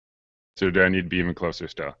or do I need to be even closer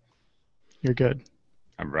still? You're good.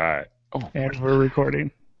 I'm right. Oh, and we're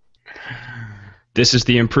recording. This is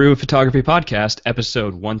the Improve Photography Podcast,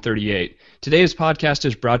 episode 138. Today's podcast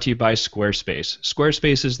is brought to you by Squarespace.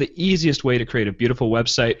 Squarespace is the easiest way to create a beautiful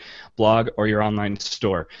website, blog, or your online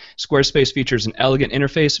store. Squarespace features an elegant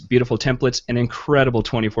interface, beautiful templates, and incredible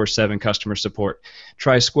 24/7 customer support.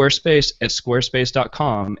 Try Squarespace at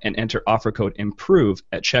squarespace.com and enter offer code IMPROVE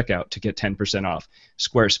at checkout to get 10% off.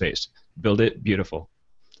 Squarespace. Build it beautiful.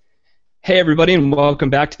 Hey everybody, and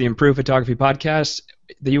welcome back to the Improve Photography Podcast.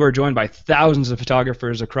 You are joined by thousands of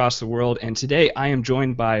photographers across the world, and today I am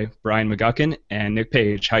joined by Brian McGuckin and Nick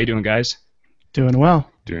Page. How you doing, guys? Doing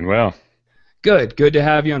well. Doing well. Good to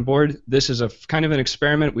have you on board. This is a kind of an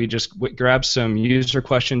experiment. We just grabbed some user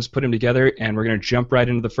questions, put them together, and we're going to jump right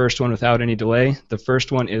into the first one without any delay. The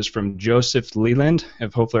first one is from Joseph Leland,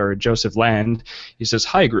 or Joseph Land. He says,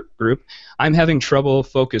 "Hi group, I'm having trouble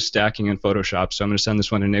focus stacking in Photoshop, so I'm going to send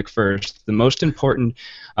this one to Nick first. The most important,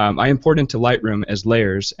 I import into Lightroom as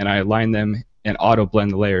layers, and I align them and auto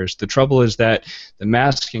blend the layers. The trouble is that the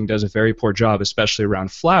masking does a very poor job, especially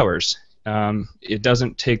around flowers. It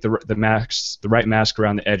doesn't take the right mask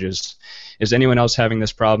around the edges. Is anyone else having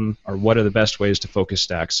this problem, or what are the best ways to focus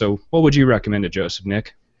stack?" So what would you recommend to Joseph,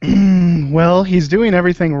 Nick? Well, he's doing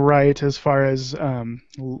everything right as far as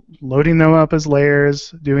loading them up as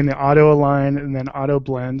layers, doing the auto align, and then auto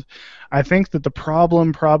blend. I think that the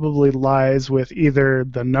problem probably lies with either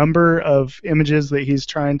the number of images that he's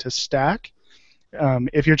trying to stack.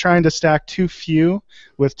 If you're trying to stack too few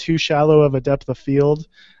with too shallow of a depth of field,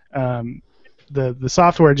 the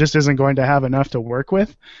software just isn't going to have enough to work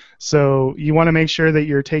with. So you want to make sure that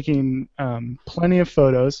you're taking plenty of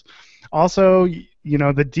photos. Also,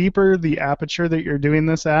 the deeper the aperture that you're doing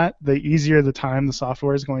this at, the easier the time the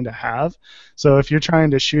software is going to have. So if you're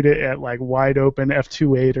trying to shoot it at like wide open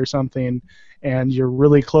f2.8 or something, and you're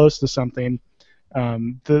really close to something,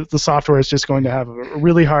 the software is just going to have a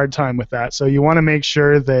really hard time with that. So you want to make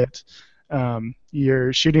sure that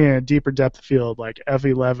you're shooting in a deeper depth of field, like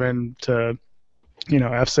f11 to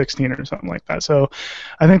f16 or something like that. So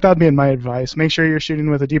I think that'd be my advice. Make sure you're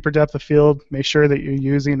shooting with a deeper depth of field. Make sure that you're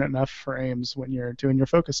using enough frames when you're doing your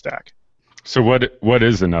focus stack. So what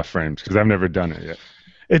is enough frames? Because I've never done it yet.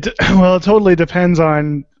 It totally depends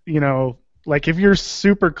on, like if you're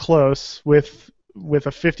super close with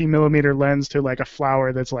a 50 millimeter lens to like a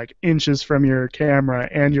flower that's like inches from your camera,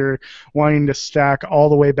 and you're wanting to stack all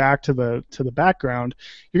the way back to the background,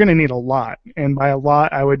 you're going to need a lot. And by a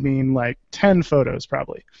lot, I would mean like 10 photos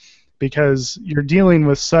probably, because you're dealing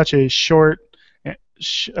with such a shallow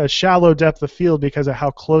depth of field because of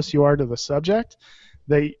how close you are to the subject,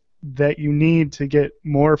 that you need to get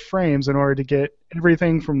more frames in order to get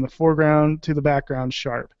everything from the foreground to the background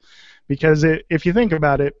sharp. Because if you think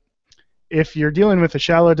about it, if you're dealing with a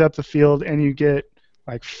shallow depth of field and you get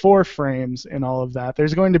like 4 frames in all of that,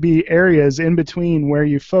 there's going to be areas in between where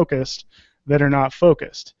you focused that are not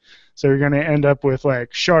focused. So you're going to end up with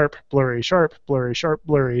like sharp, blurry, sharp, blurry, sharp,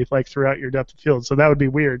 blurry, like throughout your depth of field. So that would be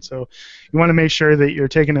weird. So you want to make sure that you're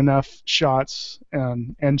taking enough shots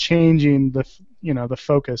and changing the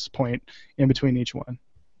focus point in between each one.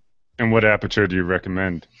 And what aperture do you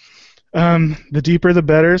recommend? The deeper the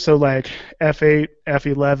better, so like f8,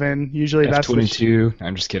 f11, usually that's f22.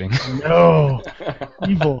 I'm just kidding. No,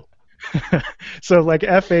 evil. So like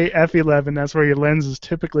f8, f11, that's where your lens is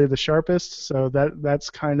typically the sharpest, so that's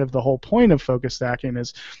kind of the whole point of focus stacking,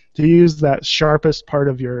 is to use that sharpest part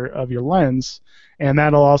of your lens, and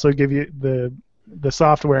that'll also give you the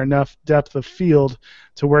software enough depth of field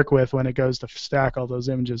to work with when it goes to stack all those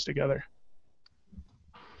images together.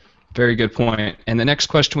 Very good point. And the next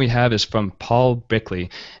question we have is from Paul Bickley,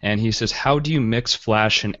 and he says, "How do you mix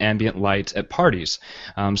flash and ambient lights at parties?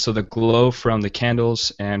 So the glow from the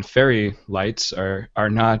candles and fairy lights are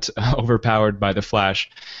not overpowered by the flash.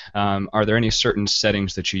 Are there any certain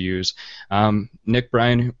settings that you use?" Nick,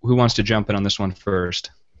 Brian, who wants to jump in on this one first?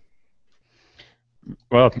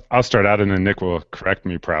 Well, I'll start out, and then Nick will correct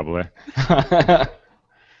me probably.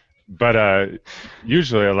 But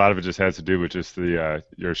usually a lot of it just has to do with just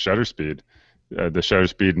your shutter speed. The shutter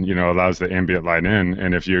speed, allows the ambient light in,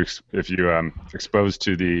 and if you expose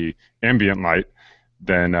to the ambient light,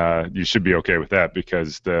 then you should be okay with that,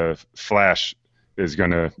 because the flash is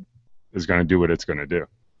gonna do what it's gonna do.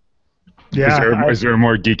 Yeah. Is there a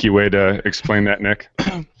more geeky way to explain that, Nick?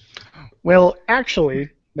 Well,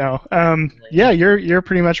 actually, no. Yeah, you're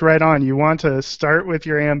pretty much right on. You want to start with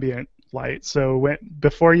your ambient light. So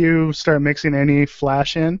before you start mixing any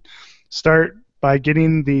flash in, start by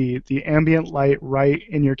getting the ambient light right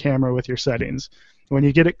in your camera with your settings. When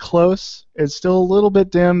you get it close, it's still a little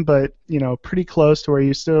bit dim, but pretty close to where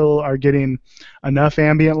you still are getting enough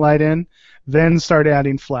ambient light in. Then start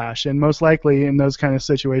adding flash, and most likely in those kind of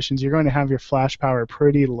situations, you're going to have your flash power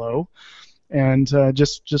pretty low, and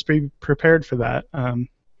just be prepared for that.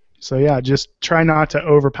 So yeah, just try not to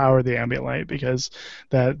overpower the ambient light, because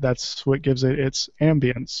that's what gives it its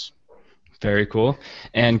ambience. Very cool.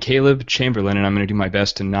 And Caleb Chamberlain, and I'm going to do my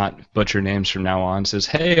best to not butcher names from now on, says,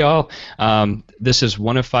 "Hey all, this is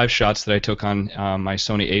one of 5 shots that I took on my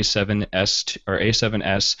Sony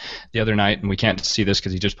A7S the other night, and we can't see this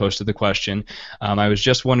because he just posted the question. I was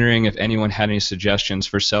just wondering if anyone had any suggestions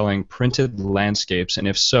for selling printed landscapes, and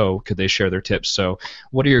if so, could they share their tips? So,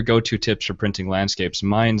 what are your go-to tips for printing landscapes?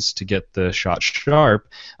 Mine's to get the shot sharp.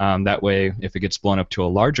 That way, if it gets blown up to a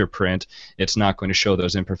larger print, it's not going to show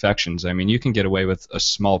those imperfections. I mean, you can get away with a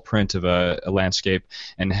small print of a landscape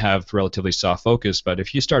and have relatively soft focus, but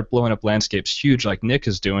if you start blowing up landscapes huge like Nick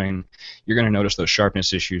is doing, you're going to notice those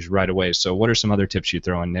sharpness issues right away. So what are some other tips you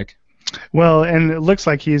throw in, Nick? Well, and it looks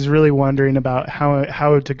like he's really wondering about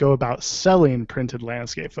how to go about selling printed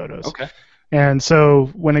landscape photos. Okay. And so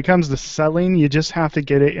when it comes to selling, you just have to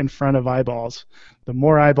get it in front of eyeballs. The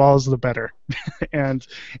more eyeballs, the better. and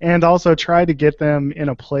also try to get them in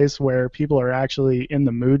a place where people are actually in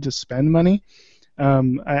the mood to spend money.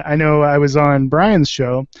 I know I was on Brian's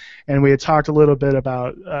show, and we had talked a little bit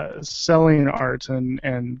about selling art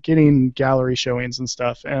and getting gallery showings and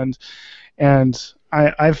stuff. And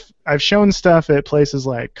I've shown stuff at places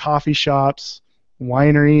like coffee shops,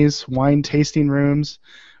 wineries, wine tasting rooms,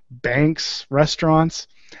 banks, restaurants,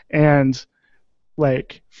 and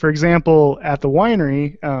like, for example, at the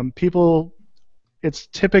winery, people, it's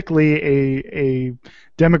typically a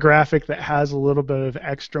demographic that has a little bit of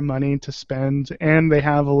extra money to spend, and they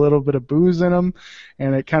have a little bit of booze in them,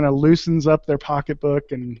 and it kind of loosens up their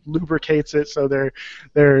pocketbook and lubricates it, so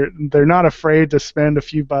they're not afraid to spend a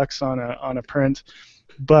few bucks on a print.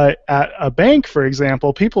 But at a bank, for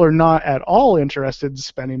example, people are not at all interested in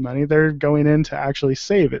spending money. They're going in to actually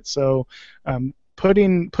save it. So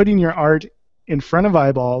putting your art in front of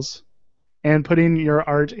eyeballs and putting your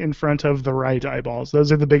art in front of the right eyeballs.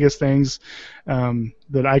 Those are the biggest things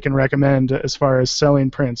that I can recommend as far as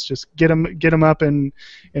selling prints. Just get them up in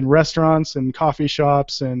restaurants and coffee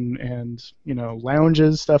shops and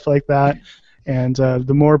lounges, stuff like that. And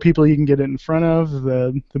the more people you can get it in front of,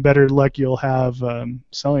 the better luck you'll have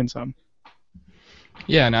selling some.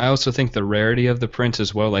 Yeah, and I also think the rarity of the print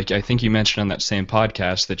as well. Like I think you mentioned on that same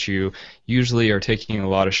podcast that you usually are taking a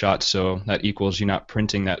lot of shots, so that equals you not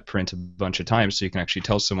printing that print a bunch of times, so you can actually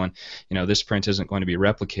tell someone, this print isn't going to be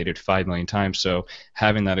replicated 5 million times. So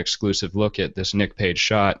having that exclusive look at this Nick Page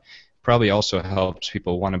shot probably also helps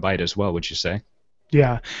people want to buy it as well, would you say?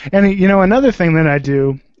 Yeah, and another thing that I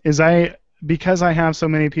do is because I have so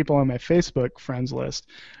many people on my Facebook friends list,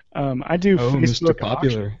 I do Facebook Mr.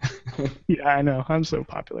 Popular. Yeah, I know, I'm so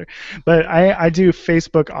popular. But I do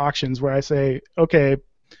Facebook auctions where I say, okay,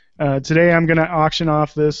 today I'm going to auction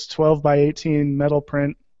off this 12 by 18 metal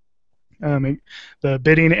print. The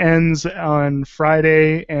bidding ends on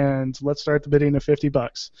Friday, and let's start the bidding at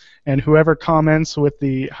 $50. And whoever comments with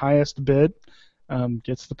the highest bid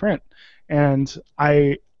gets the print. And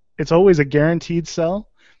it's always a guaranteed sell.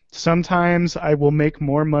 Sometimes I will make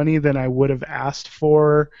more money than I would have asked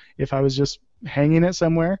for if I was just hanging it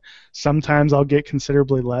somewhere. Sometimes I'll get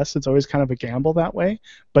considerably less. It's always kind of a gamble that way,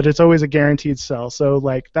 but it's always a guaranteed sell. So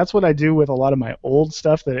that's what I do with a lot of my old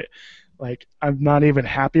stuff that I'm not even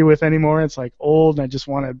happy with anymore. It's old,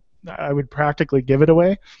 and I would practically give it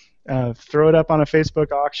away. Throw it up on a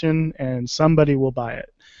Facebook auction, and somebody will buy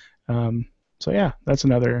it. So yeah, that's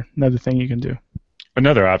another thing you can do.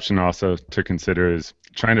 Another option also to consider is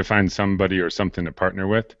trying to find somebody or something to partner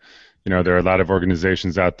with. There are a lot of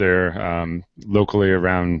organizations out there locally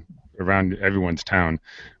around everyone's town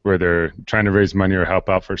where they're trying to raise money or help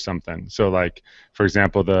out for something. So for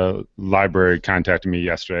example, the library contacted me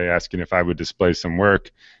yesterday asking if I would display some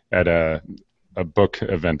work at a book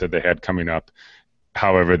event that they had coming up.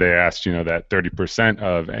 However, they asked, that 30%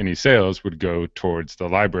 of any sales would go towards the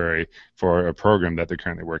library for a program that they're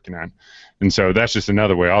currently working on. And so that's just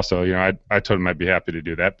another way also. I told them I'd be happy to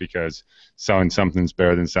do that because selling something's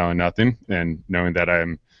better than selling nothing. And knowing that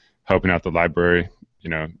I'm helping out the library,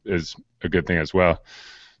 is a good thing as well.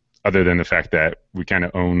 Other than the fact that we kind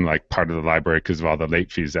of own part of the library because of all the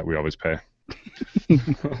late fees that we always pay.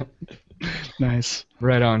 Nice.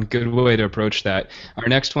 Right on. Good way to approach that. Our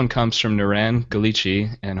next one comes from Naran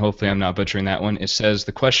Galici, and hopefully I'm not butchering that one. It says,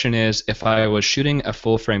 the question is, if I was shooting a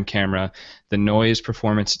full-frame camera, the noise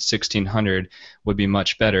performance at 1600 would be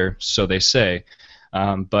much better, so they say.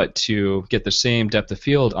 But to get the same depth of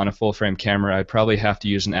field on a full-frame camera, I'd probably have to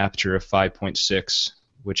use an aperture of 5.6,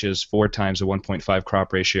 which is 4 times a 1.5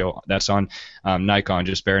 crop ratio. That's on Nikon,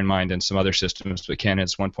 just bear in mind, and some other systems, but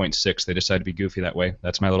Canon's 1.6. They decided to be goofy that way.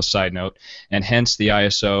 That's my little side note. And hence the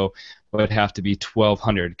ISO would have to be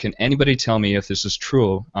 1200. Can anybody tell me if this is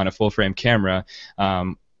true on a full-frame camera,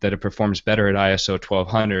 that it performs better at ISO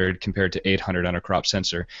 1200 compared to 800 on a crop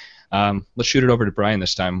sensor? Let's shoot it over to Brian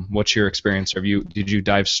this time. What's your experience? Did you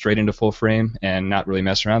dive straight into full frame and not really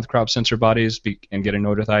mess around with crop sensor bodies and get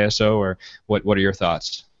annoyed with ISO, or what are your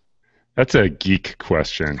thoughts? That's a geek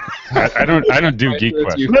question. I don't do geek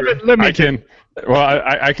questions.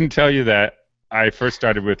 I can tell you that I first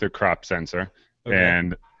started with a crop sensor, okay.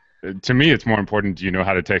 And to me, it's more important, do you know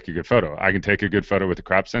how to take a good photo? I can take a good photo with a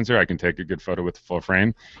crop sensor. I can take a good photo with a full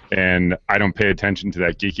frame. And I don't pay attention to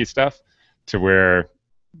that geeky stuff to where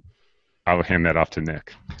I'll hand that off to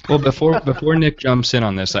Nick. Well, before Nick jumps in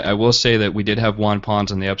on this, I will say that we did have Juan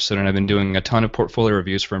Pons on the episode, and I've been doing a ton of portfolio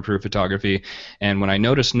reviews for Improved Photography. And when I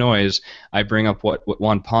notice noise, I bring up what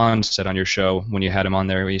Juan Pons said on your show when you had him on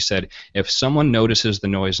there. He said, if someone notices the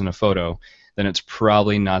noise in a photo, then it's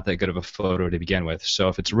probably not that good of a photo to begin with. So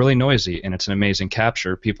if it's really noisy and it's an amazing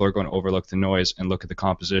capture, people are going to overlook the noise and look at the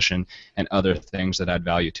composition and other things that add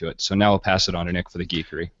value to it. So now I'll pass it on to Nick for the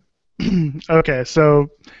geekery. Okay, so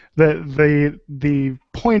the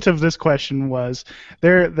point of this question was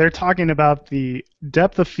they're talking about the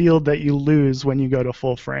depth of field that you lose when you go to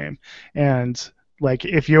full frame. And like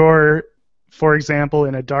if you're, for example,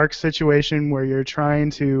 in a dark situation where you're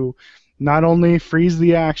trying to not only freeze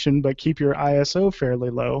the action but keep your ISO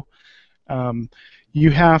fairly low,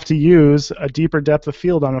 you have to use a deeper depth of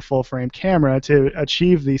field on a full frame camera to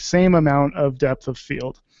achieve the same amount of depth of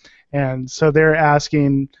field. And so they're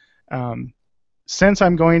asking, since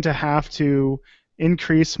I'm going to have to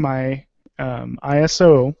increase my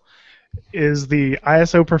ISO, is the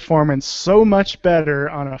ISO performance so much better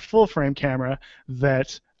on a full frame camera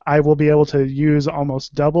that I will be able to use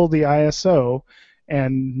almost double the ISO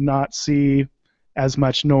and not see as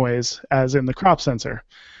much noise as in the crop sensor?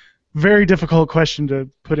 Very difficult question to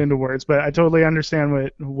put into words, but I totally understand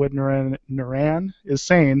what Naran is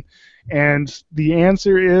saying, and the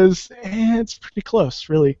answer is it's pretty close,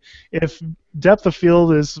 really. If depth of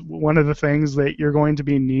field is one of the things that you're going to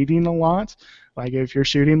be needing a lot, like if you're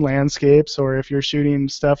shooting landscapes or if you're shooting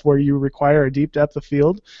stuff where you require a deep depth of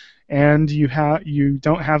field, and you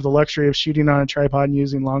don't have the luxury of shooting on a tripod and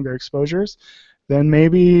using longer exposures, then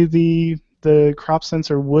maybe the crop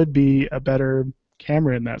sensor would be a better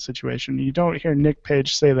camera in that situation. You don't hear Nick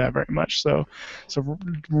Page say that very much, so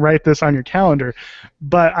write this on your calendar.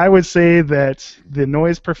 But I would say that the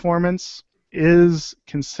noise performance is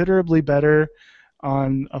considerably better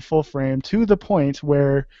on a full frame, to the point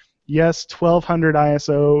where, yes, 1200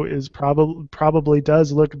 ISO is probably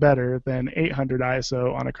does look better than 800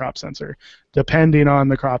 ISO on a crop sensor, depending on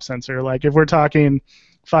the crop sensor. Like if we're talking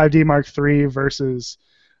 5D Mark III versus,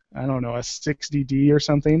 I don't know, a 60D or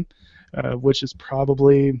something, which is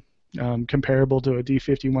probably comparable to a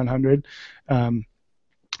D50-100.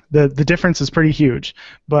 The difference is pretty huge,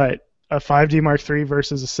 but a 5D Mark III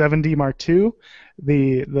versus a 7D Mark II,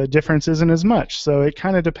 the difference isn't as much. So it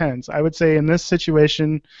kind of depends. I would say in this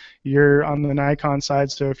situation, you're on the Nikon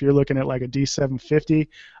side, so if you're looking at like a D750,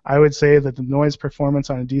 I would say that the noise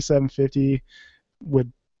performance on a D750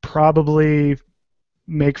 would probably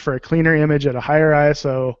make for a cleaner image at a higher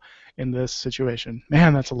ISO in this situation.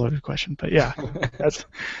 Man, that's a loaded question, but yeah,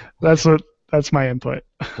 that's my input.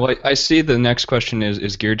 Well, I see the next question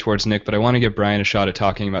is geared towards Nick, but I want to give Brian a shot at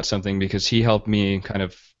talking about something because he helped me kind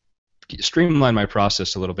of streamline my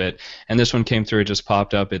process a little bit. And this one came through, it just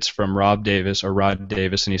popped up. It's from Rod Davis,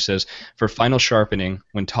 and he says, for final sharpening,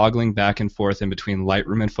 when toggling back and forth in between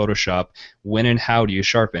Lightroom and Photoshop, when and how do you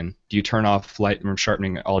sharpen? Do you turn off Lightroom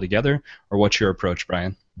sharpening altogether, or what's your approach,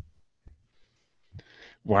 Brian?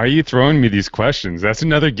 Why are you throwing me these questions? That's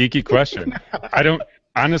another geeky question. I don't,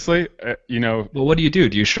 honestly, Well, what do?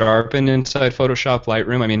 Do you sharpen inside Photoshop,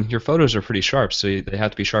 Lightroom? I mean, your photos are pretty sharp, so they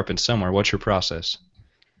have to be sharpened somewhere. What's your process?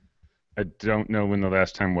 I don't know when the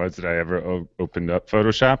last time was that I ever opened up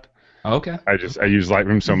Photoshop. Okay. I use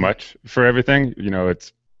Lightroom so much for everything.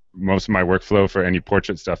 It's most of my workflow for any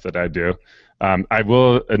portrait stuff that I do. I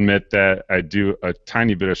will admit that I do a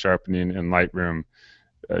tiny bit of sharpening in Lightroom,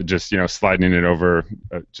 just sliding it over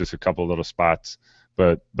just a couple little spots.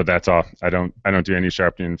 But that's all. I don't do any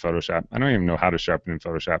sharpening in Photoshop. I don't even know how to sharpen in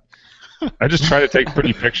Photoshop. I just try to take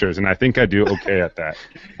pretty pictures, and I think I do okay at that.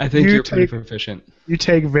 I think you're pretty proficient. You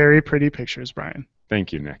take very pretty pictures, Brian.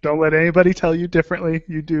 Thank you, Nick. Don't let anybody tell you differently.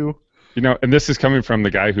 You do. And this is coming from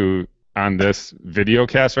the guy who on this video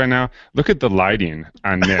cast right now. Look at the lighting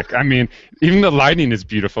on Nick. I mean, even the lighting is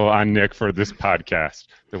beautiful on Nick for this podcast.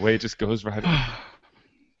 The way it just goes right.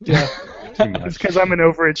 Yeah, it's because I'm an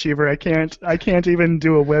overachiever. I can't even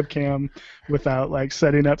do a webcam without like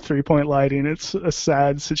setting up 3-point lighting. It's a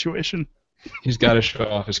sad situation. He's got to show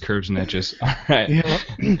off his curves and edges. All right. Yeah.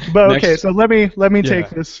 But okay, so let me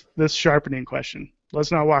take Yeah. this sharpening question.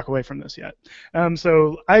 Let's not walk away from this yet.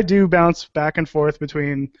 So I do bounce back and forth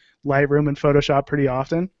between Lightroom and Photoshop pretty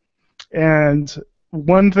often. And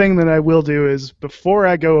one thing that I will do is before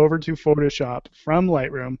I go over to Photoshop from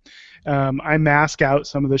Lightroom, I mask out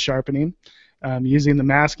some of the sharpening using the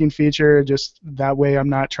masking feature. Just that way I'm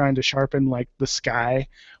not trying to sharpen like the sky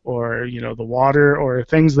or the water or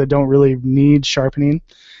things that don't really need sharpening.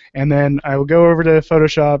 And then I will go over to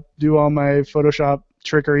Photoshop, do all my Photoshop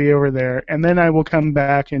trickery over there, and then I will come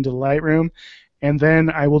back into Lightroom, and then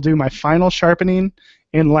I will do my final sharpening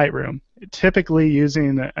in Lightroom, typically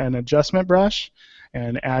using an adjustment brush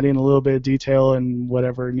and adding a little bit of detail and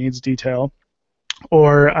whatever needs detail.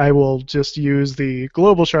 Or I will just use the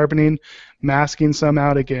global sharpening, masking some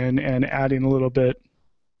out again, and adding a little bit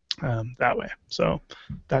that way. So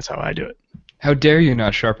that's how I do it. How dare you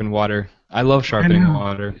not sharpen water? I love sharpening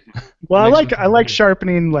water. Well, Makes I like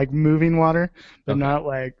sharpening like moving water, but Okay. not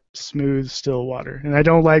like smooth, still water. And I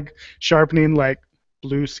don't like sharpening like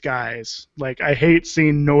blue skies. Like I hate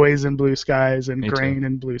seeing noise in blue skies and Me too. grain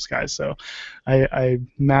in blue skies. So I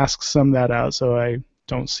mask some of that out so I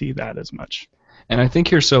don't see that as much. And I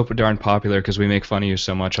think you're so darn popular because we make fun of you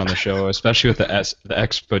so much on the show, especially with the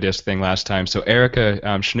Expo Disc thing last time. So Erica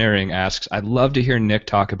Schneering asks, I'd love to hear Nick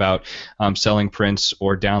talk about selling prints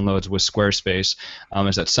or downloads with Squarespace.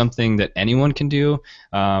 Is that something that anyone can do?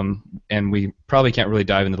 And we probably can't really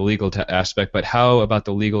dive into the legal aspect, but how about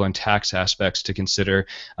the legal and tax aspects to consider?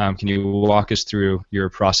 Can you walk us through your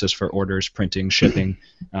process for orders, printing, shipping,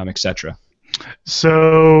 etc.?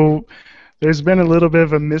 So there's been a little bit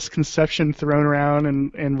of a misconception thrown around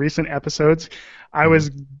in recent episodes. I was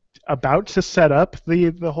about to set up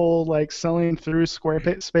the whole like selling through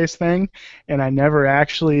Squarespace thing, and I never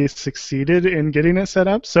actually succeeded in getting it set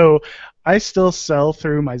up. So I still sell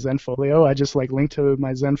through my Zenfolio. I just like link to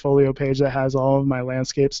my Zenfolio page that has all of my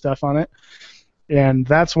landscape stuff on it. And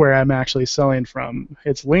that's where I'm actually selling from.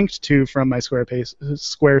 It's linked to from my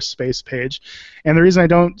Squarespace page. And the reason I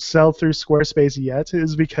don't sell through Squarespace yet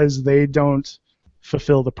is because they don't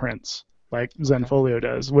fulfill the prints like Zenfolio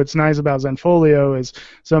does. What's nice about Zenfolio is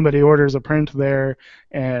somebody orders a print there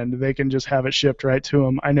and they can just have it shipped right to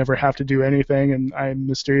them. I never have to do anything, and I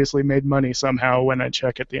mysteriously made money somehow when I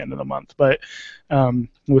check at the end of the month. But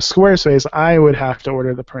with Squarespace, I would have to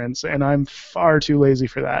order the prints, and I'm far too lazy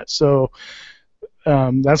for that. So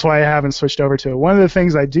that's why I haven't switched over to it. One of the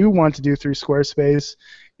things I do want to do through Squarespace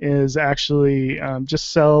is actually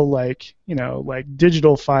just sell like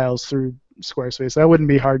digital files through Squarespace. That wouldn't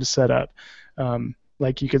be hard to set up.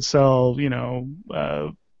 Like you could sell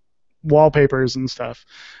wallpapers and stuff,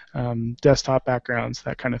 desktop backgrounds,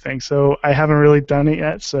 that kind of thing. So I haven't really done it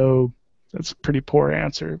yet, so that's a pretty poor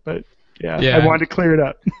answer, but yeah. I wanted to clear it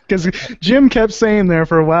up because Jim kept saying there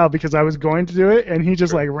for a while because I was going to do it, and he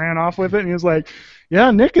just like ran off with it, and he was like,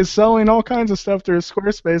 "Yeah, Nick is selling all kinds of stuff through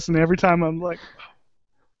Squarespace," and every time I'm like,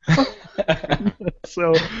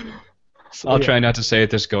 so I'll yeah. try not to say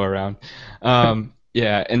it this go around.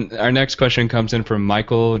 Yeah, and our next question comes in from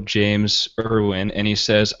Michael James Irwin, and he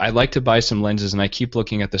says, I'd like to buy some lenses, and I keep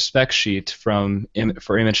looking at the spec sheet for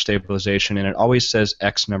image stabilization, and it always says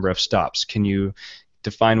X number of stops. Can you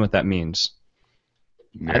define what that means?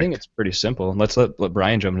 Nick? I think it's pretty simple. Let's let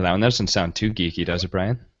Brian jump into that one. That doesn't sound too geeky, does it,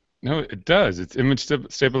 Brian? No, it does. It's image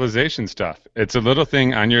stabilization stuff. It's a little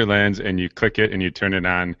thing on your lens, and you click it, and you turn it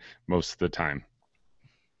on most of the time.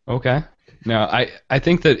 Okay. Now, I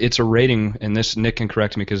think that it's a rating, and this Nick can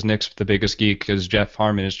correct me because Nick's the biggest geek because Jeff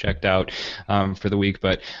Harmon is checked out for the week.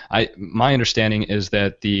 But my understanding is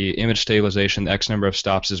that the image stabilization, the X number of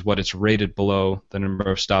stops, is what it's rated below the number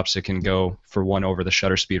of stops it can go for one over the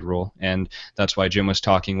shutter speed rule. And that's why Jim was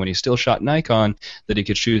talking when he still shot Nikon that he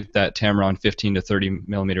could shoot that Tamron 15 to 30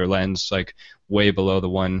 millimeter lens like way below the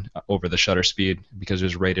one over the shutter speed because it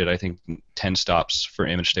was rated, I think, 10 stops for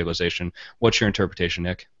image stabilization. What's your interpretation,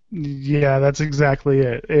 Nick? Yeah, that's exactly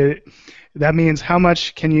it. That means how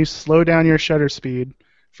much can you slow down your shutter speed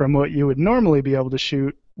from what you would normally be able to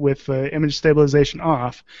shoot with the image stabilization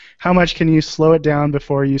off. How much can you slow it down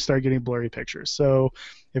before you start getting blurry pictures? So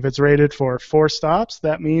if it's rated for 4 stops,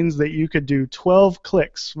 that means that you could do 12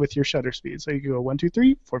 clicks with your shutter speed. So you could go 1, 2,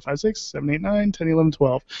 3, 4, 5, 6, 7, 8, 9, 10, 11,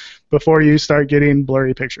 12 before you start getting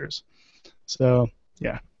blurry pictures. So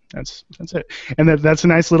yeah, That's it. And that's a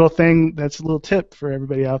nice little thing. That's a little tip for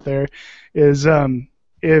everybody out there, is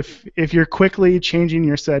if you're quickly changing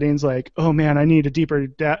your settings, like, oh man, I need a deeper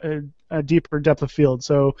depth of field,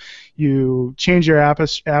 so you change your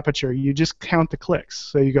aperture. You just count the clicks.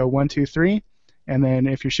 So you go 1, 2, 3, and then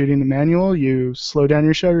if you're shooting the manual, you slow down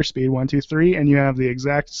your shutter speed 1, 2, 3, and you have the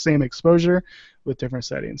exact same exposure with different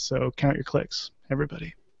settings. So count your clicks,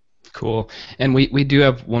 everybody. Cool. And we do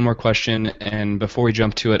have one more question, and before we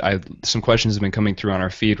jump to it, some questions have been coming through on our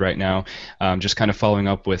feed right now, just kind of following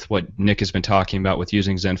up with what Nick has been talking about with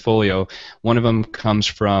using Zenfolio. One of them comes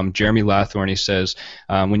from Jeremy Lathorne. He says,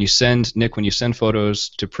 when you send photos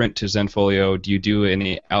to print to Zenfolio, do you do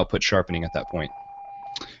any output sharpening at that point?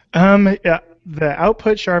 Yeah, the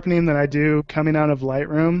output sharpening that I do coming out of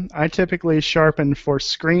Lightroom, I typically sharpen for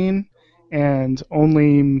screen and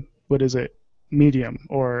only, medium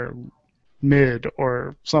or mid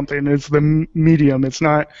or something. It's the medium. It's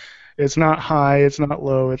not high, it's not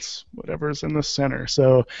low, it's whatever's in the center.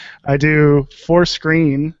 So I do for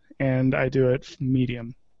screen and I do it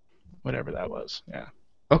medium, whatever that was. Yeah.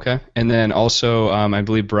 Okay. And then also, I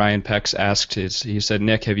believe Brian Pex asked, he said,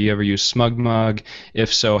 Nick, have you ever used SmugMug?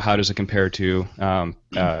 If so, how does it compare to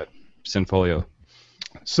Zenfolio?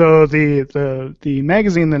 So the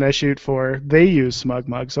magazine that I shoot for, they use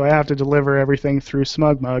SmugMug, so I have to deliver everything through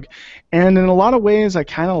SmugMug. And in a lot of ways, I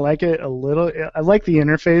kind of like it a little. I like the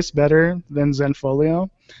interface better than Zenfolio,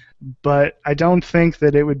 but I don't think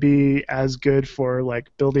that it would be as good for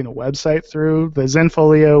like building a website through. The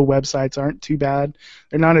Zenfolio websites aren't too bad.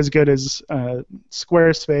 They're not as good as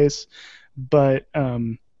Squarespace, but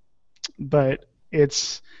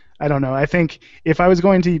it's, I don't know. I think if I was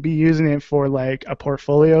going to be using it for like a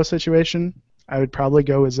portfolio situation, I would probably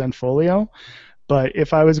go with Zenfolio. But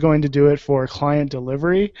if I was going to do it for client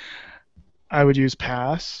delivery, I would use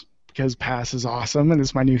Pass, because Pass is awesome and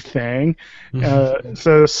it's my new thing. So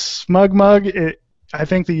SmugMug, I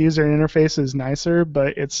think the user interface is nicer,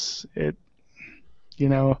 but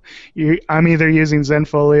I'm either using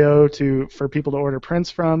Zenfolio for people to order prints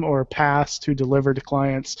from, or Pass to deliver to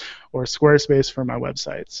clients, or Squarespace for my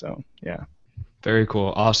website. So yeah. Very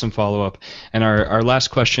cool. Awesome follow-up. And our last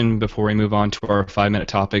question before we move on to our 5-minute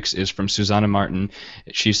topics is from Susanna Martin.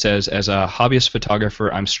 She says, as a hobbyist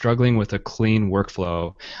photographer, I'm struggling with a clean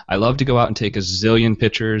workflow. I love to go out and take a zillion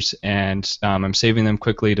pictures, and I'm saving them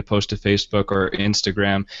quickly to post to Facebook or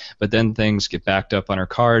Instagram, but then things get backed up on her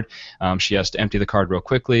card. She has to empty the card real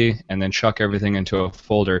quickly and then chuck everything into a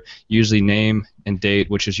folder, usually name and date,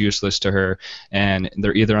 which is useless to her, and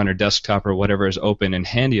they're either on her desktop or whatever is open and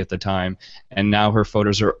handy at the time, and now her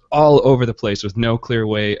photos are all over the place with no clear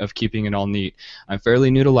way of keeping it all neat. I'm fairly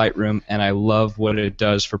new to Lightroom, and I love what it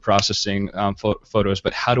does for processing photos,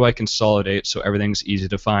 but how do I consolidate so everything's easy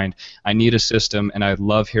to find? I need a system, and I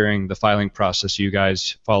love hearing the filing process you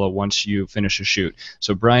guys follow once you finish a shoot.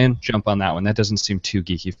 So Brian, jump on that one. That doesn't seem too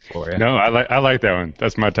geeky for you. No, I like that one.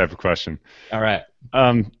 That's my type of question. All right.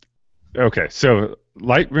 Okay, so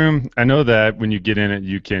Lightroom, I know that when you get in it,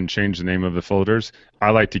 you can change the name of the folders. I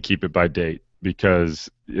like to keep it by date,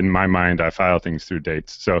 because in my mind, I file things through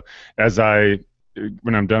dates. So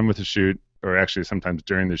when I'm done with the shoot, or actually sometimes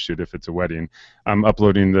during the shoot if it's a wedding, I'm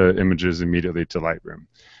uploading the images immediately to Lightroom.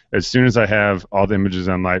 As soon as I have all the images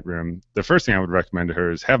on Lightroom, the first thing I would recommend to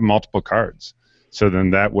her is have multiple cards. So then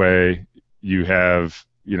that way you have,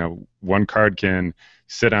 one card can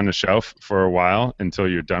sit on the shelf for a while until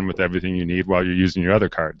you're done with everything you need while you're using your other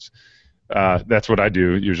cards. That's what I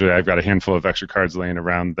do. Usually I've got a handful of extra cards laying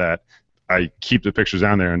around that I keep the pictures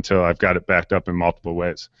on there until I've got it backed up in multiple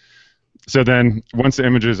ways. So then once the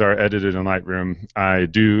images are edited in Lightroom, I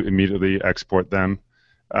do immediately export them.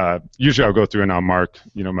 Usually I'll go through and I'll mark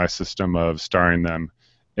my system of starring them.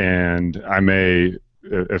 And I may,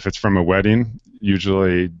 if it's from a wedding,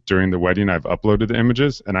 usually during the wedding I've uploaded the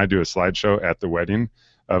images, and I do a slideshow at the wedding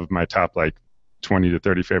of my top 20 to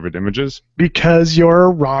 30 favorite images. Because you're a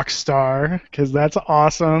rock star, because that's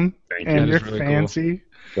awesome. Thank and you. you're Really fancy.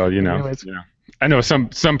 Cool. Well, I know some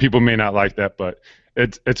people may not like that, but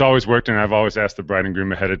it's always worked, and I've always asked the bride and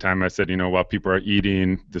groom ahead of time. I said, while people are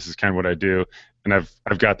eating, this is kind of what I do, and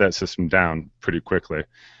I've got that system down pretty quickly,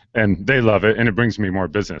 and they love it, and it brings me more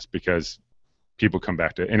business because people come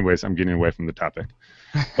back to it. Anyways, I'm getting away from the topic.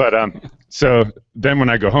 But so then when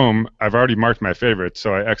I go home, I've already marked my favorites,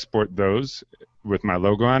 so I export those with my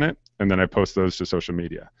logo on it, and then I post those to social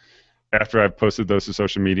media. After I've posted those to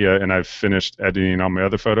social media and I've finished editing all my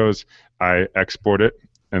other photos, I export it,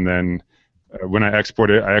 and then when I export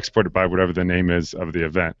it by whatever the name is of the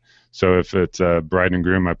event. So if it's bride and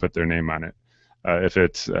groom, I put their name on it. If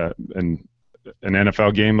it's and an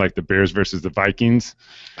NFL game like the Bears versus the Vikings.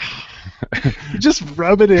 You just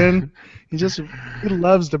rub it in. He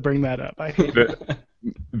loves to bring that up. I hate it.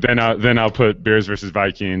 Then I'll put Bears versus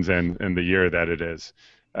Vikings and the year that it is.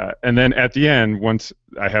 And then at the end, once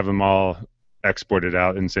I have them all exported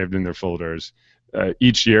out and saved in their folders,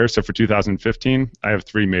 each year, so for 2015, I have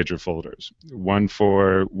 3 major folders. One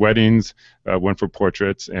for weddings, one for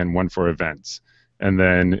portraits, and one for events. And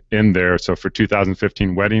then in there, so for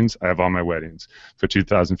 2015 weddings, I have all my weddings. For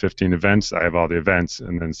 2015 events, I have all the events,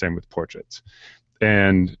 and then same with portraits.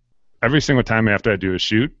 And every single time after I do a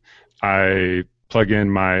shoot, I plug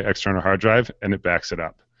in my external hard drive, and it backs it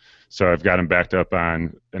up. So I've got them backed up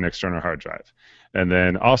on an external hard drive. And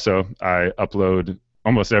then also, I upload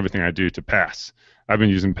almost everything I do to Pass. I've been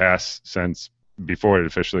using Pass since before it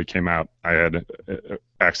officially came out. I had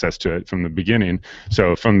access to it from the beginning.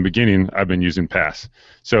 So from the beginning, I've been using Pass.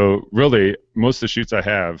 So really, most of the shoots I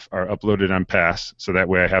have are uploaded on Pass, so that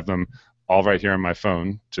way I have them all right here on my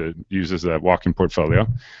phone to use as a walking portfolio.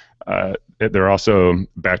 They're also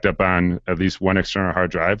backed up on at least one external hard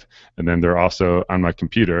drive, and then they're also on my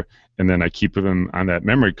computer, and then I keep them on that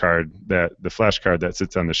memory card, the flash card that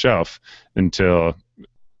sits on the shelf until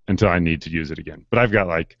I need to use it again. But I've got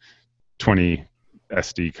like 20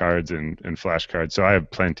 SD cards and flash cards, so I have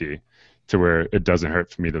plenty to where it doesn't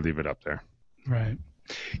hurt for me to leave it up there. Right.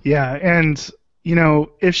 Yeah, and you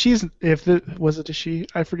know, was it a she?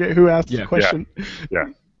 I forget who asked the question. Yeah.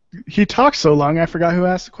 He talked so long, I forgot who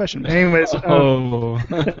asked the question. Anyways, that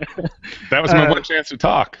was my one chance to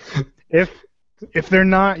talk. If they're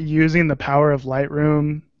not using the power of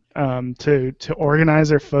Lightroom to organize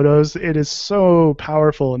their photos, it is so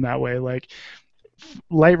powerful in that way. Like,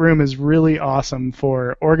 Lightroom is really awesome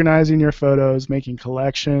for organizing your photos, making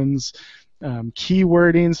collections,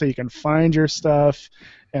 keywording so you can find your stuff,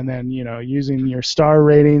 and then using your star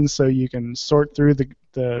ratings so you can sort through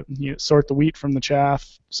sort the wheat from the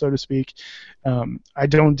chaff, so to speak. I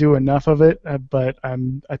don't do enough of it, but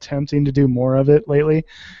I'm attempting to do more of it lately.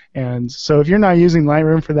 And so if you're not using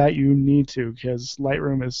Lightroom for that, you need to, because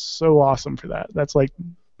Lightroom is so awesome for that. That's like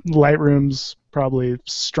Lightroom's probably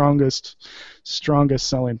strongest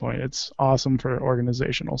selling point. It's awesome for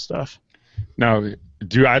organizational stuff. Now,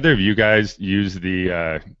 do either of you guys use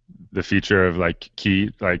the feature of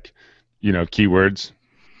keywords?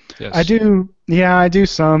 Yes. I do. Yeah, I do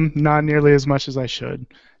some, not nearly as much as I should.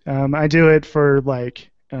 I do it for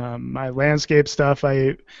my landscape stuff.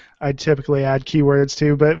 I typically add keywords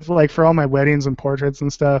to, but for all my weddings and portraits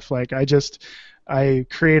and stuff, I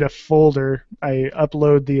create a folder. I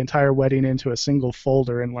upload the entire wedding into a single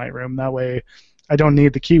folder in Lightroom. That way, I don't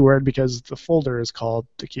need the keyword because the folder is called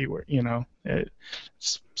the keyword.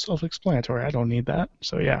 It's self-explanatory. I don't need that.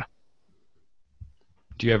 So yeah.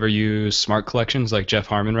 Do you ever use smart collections like Jeff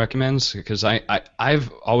Harmon recommends? Because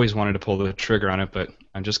I've always wanted to pull the trigger on it, but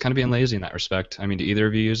I'm just kind of being lazy in that respect. I mean, do either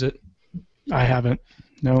of you use it? I haven't.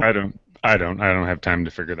 No. I don't have time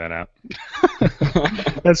to figure that out.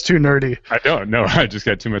 That's too nerdy. I don't. No, I just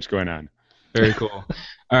got too much going on. Very cool.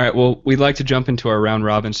 All right, well, we'd like to jump into our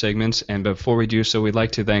round-robin segments, and before we do so, we'd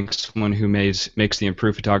like to thank someone who makes the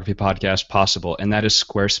Improved Photography podcast possible, and that is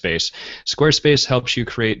Squarespace. Squarespace helps you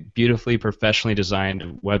create beautifully, professionally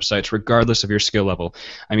designed websites regardless of your skill level.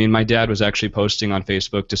 I mean, my dad was actually posting on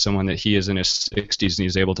Facebook to someone that he is in his 60s, and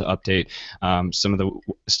he's able to update some of the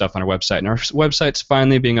stuff on our website, and our website's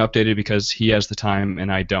finally being updated because he has the time and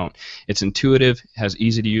I don't. It's intuitive, has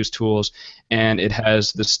easy-to-use tools, and it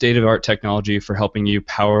has the state-of-the-art technology for helping you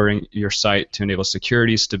powering your site to enable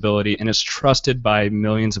security, stability, and it's trusted by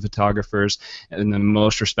millions of photographers and the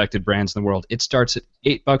most respected brands in the world. It starts at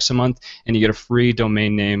 $8 a month, and you get a free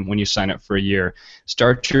domain name when you sign up for a year.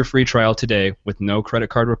 Start your free trial today with no credit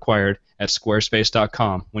card required at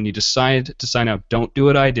squarespace.com. When you decide to sign up, don't do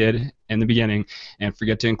what I did in the beginning and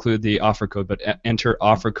forget to include the offer code, but enter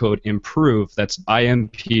offer code IMPROVE, that's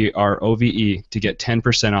IMPROVE, to get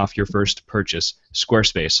 10% off your first purchase.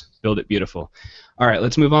 Squarespace, build it beautiful. All right,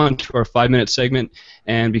 let's move on to our 5-minute segment,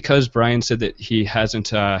 and because Brian said that he hasn't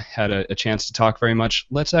had a chance to talk very much,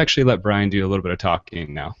 let's actually let Brian do a little bit of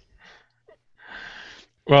talking now.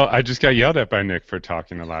 Well, I just got yelled at by Nick for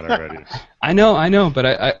talking a lot already. I know, but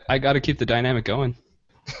I got to keep the dynamic going.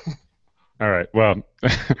 All right. Well,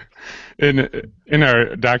 in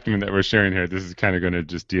our document that we're sharing here, this is kind of going to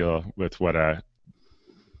just deal with what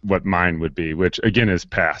mine would be, which again is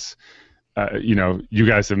Pass. You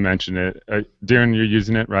guys have mentioned it. Darren, you're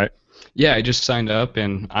using it, right? Yeah, I just signed up,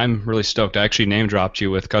 and I'm really stoked. I actually name-dropped you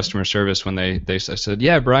with customer service when I said,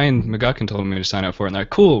 yeah, Brian McGuckin told me to sign up for it, and they're like,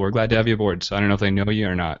 cool, we're glad to have you aboard. So I don't know if they know you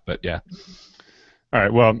or not, but yeah. All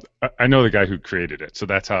right, well, I know the guy who created it, so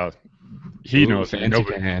that's how He Ooh, knows me. fancy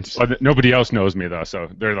pants. Nobody else knows me though, so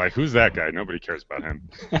they're like, "Who's that guy?" Nobody cares about him.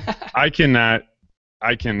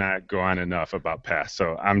 I cannot go on enough about Pass.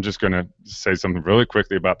 So I'm just going to say something really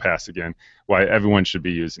quickly about Pass again, why everyone should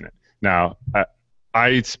be using it. Now,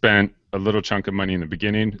 I spent a little chunk of money in the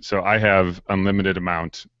beginning, so I have unlimited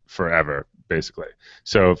amount forever, basically.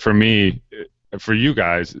 So for me, for you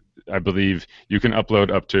guys, I believe you can upload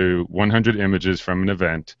up to 100 images from an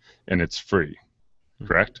event, and it's free,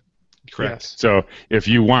 correct? Correct. Yes. So if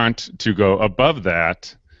you want to go above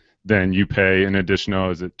that, then you pay an additional,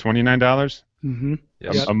 is it $29? Mm-hmm.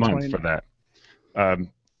 Yep. A month 29. for that.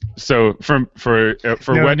 So for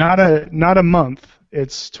No, weddings, not a month.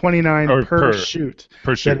 It's 29 Or per per- shoot.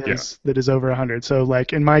 per shoot, That is over 100. So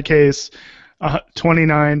like in my case,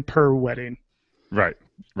 29 per wedding. right.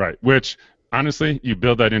 Which honestly, you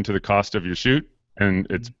build that into the cost of your shoot, and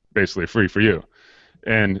it's basically free for you.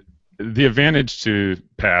 And the advantage to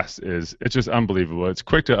Pass is it's just unbelievable. It's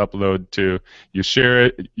quick to upload to. You share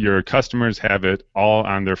it. Your customers have it all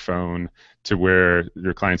on their phone to where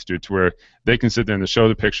your clients do, to where they can sit there and show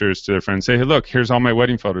the pictures to their friends, say, hey, look, here's all my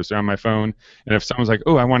wedding photos. They're on my phone. And if someone's like,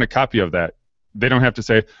 oh, I want a copy of that, they don't have to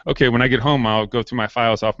say, okay, when I get home, I'll go through my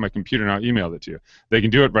files off my computer and I'll email it to you. They can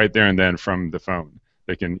do it right there and then from the phone.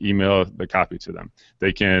 They can email the copy to them.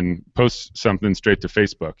 They can post something straight to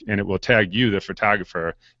Facebook, and it will tag you, the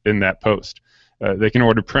photographer, in that post. They can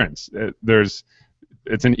order prints.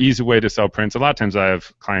 It's an easy way to sell prints. A lot of times I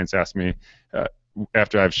have clients ask me,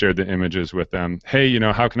 after I've shared the images with them, hey,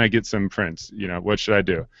 how can I get some prints? What should I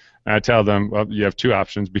do? And I tell them, well, you have two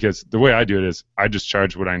options, because the way I do it is I just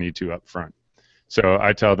charge what I need to up front. So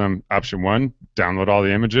I tell them, option one, download all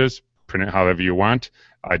the images, print it however you want.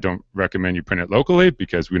 I don't recommend you print it locally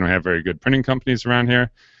because we don't have very good printing companies around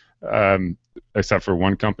here, except for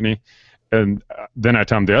one company. And then I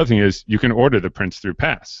tell them the other thing is you can order the prints through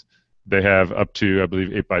Pass. They have up to, I believe,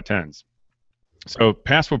 8x10s. So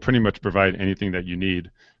Pass will pretty much provide anything that you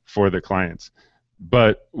need for the clients.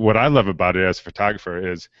 But what I love about it as a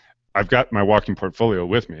photographer is I've got my walking portfolio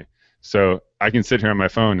with me. So I can sit here on my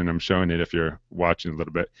phone, and I'm showing it if you're watching a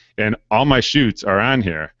little bit. And all my shoots are on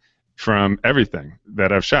here from everything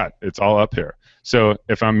that I've shot. It's all up here. So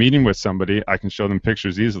if I'm meeting with somebody, I can show them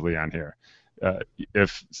pictures easily on here.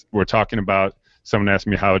 If we're talking about someone asked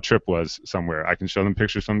me how a trip was somewhere, I can show them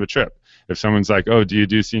pictures from the trip. If someone's like, oh, do you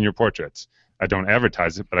do senior portraits? I don't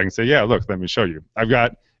advertise it, but I can say, yeah, look, let me show you. I've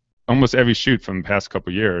got almost every shoot from the past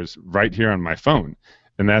couple years right here on my phone,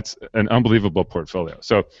 and that's an unbelievable portfolio.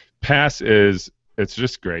 So Pass it's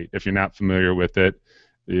just great. If you're not familiar with it,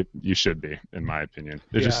 you should be, in my opinion.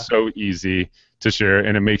 It's just so easy to share,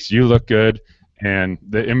 and it makes you look good, and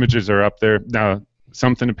the images are up there. Now,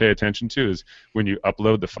 something to pay attention to is when you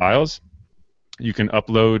upload the files, you can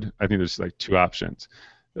upload, I think there's like two options.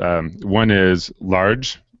 One is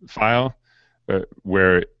large file,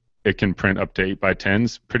 where it can print up to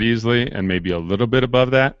 8x10s pretty easily, and maybe a little bit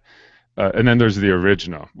above that. And then there's the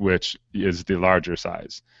original, which is the larger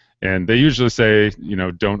size. And they usually say,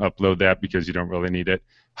 don't upload that because you don't really need it.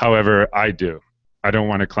 However, I do. I don't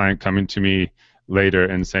want a client coming to me later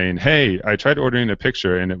and saying, hey, I tried ordering a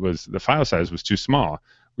picture and the file size was too small.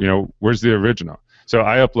 Where's the original? So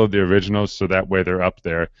I upload the originals so that way they're up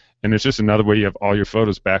there. And it's just another way you have all your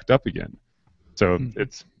photos backed up again. So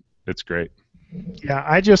it's great. Yeah,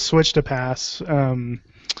 I just switched to Pass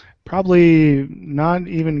probably not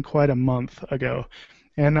even quite a month ago.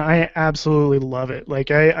 And I absolutely love it.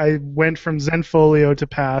 Like I went from Zenfolio to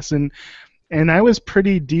Pass, and I was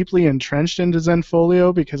pretty deeply entrenched into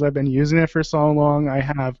Zenfolio because I've been using it for so long. I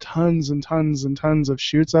have tons and tons and tons of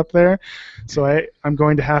shoots up there, so I'm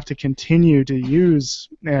going to have to continue to use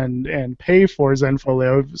and pay for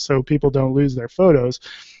Zenfolio so people don't lose their photos.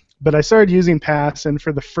 But I started using Pass, and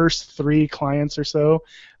for the first 3 clients or so,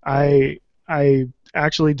 I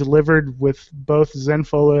actually delivered with both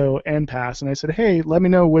Zenfolio and Pass, and I said, hey, let me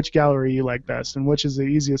know which gallery you like best and which is the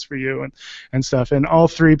easiest for you and stuff. And all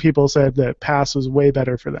 3 people said that Pass was way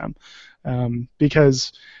better for them,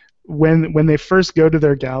 because when they first go to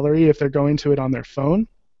their gallery, if they're going to it on their phone,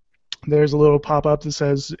 there's a little pop-up that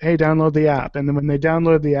says, hey, download the app. And then when they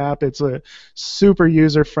download the app, it's a super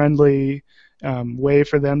user-friendly way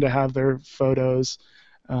for them to have their photos.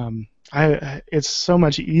 It's so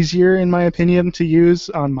much easier, in my opinion, to use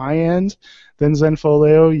on my end than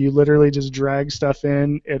Zenfolio. You literally just drag stuff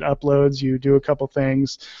in, it uploads, you do a couple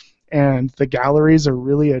things, and the galleries are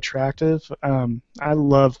really attractive. I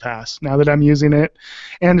love Pass now that I'm using it,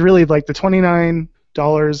 and really like the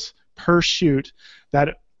 $29 per shoot,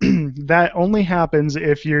 that that only happens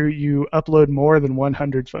if you upload more than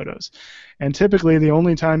 100 photos. And typically, the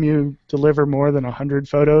only time you deliver more than 100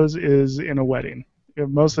 photos is in a wedding.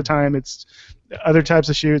 Most of the time, it's other types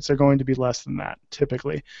of shoots are going to be less than that,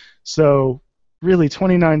 typically. So really,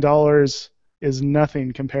 $29 is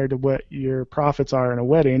nothing compared to what your profits are in a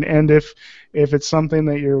wedding. And if it's something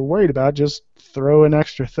that you're worried about, just throw an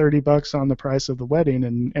extra $30 on the price of the wedding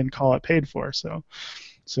and call it paid for. So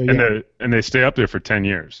yeah. And they stay up there for 10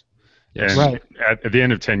 years. Yes. And Right. at the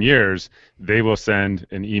end of 10 years, they will send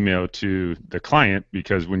an email to the client,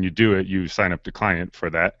 because when you do it, you sign up the client for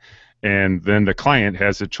that. And then the client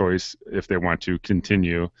has a choice if they want to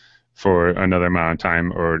continue for another amount of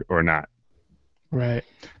time or not. Right.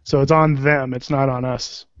 So it's on them. It's not on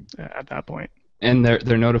us at that point. And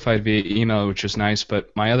they're notified via email, which is nice. But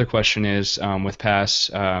my other question is, with Pass,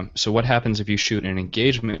 so what happens if you shoot an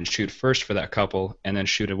engagement shoot first for that couple, and then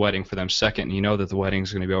shoot a wedding for them second, and you know that the wedding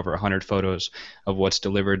is going to be over 100 photos of what's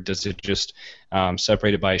delivered? Does it just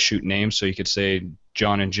separate it by shoot name? So you could say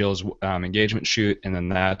John and Jill's engagement shoot, and then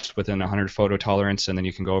that's within 100 photo tolerance, and then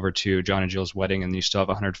you can go over to John and Jill's wedding, and you still have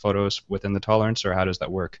 100 photos within the tolerance, or how does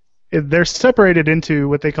that work? They're separated into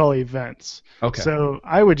what they call events. Okay. So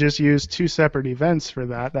I would just use 2 separate events for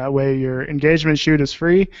that. That way your engagement shoot is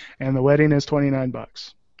free and the wedding is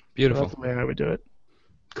 $29. Beautiful. That's the way I would do it.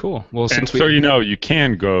 Cool. Well, And since so you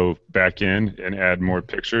can go back in and add more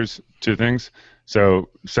pictures to things. So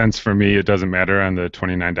since for me it doesn't matter on the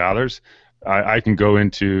 $29, I can go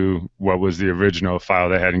into what was the original file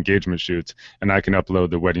that had engagement shoots, and I can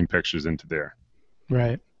upload the wedding pictures into there.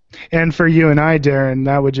 Right. And for you and I, Darren,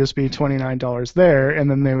 that would just be $29 there,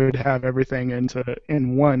 and then they would have everything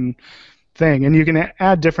in one thing. And you can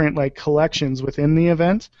add different like collections within the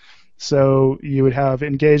event. So you would have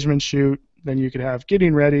engagement shoot, then you could have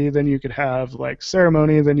getting ready, then you could have like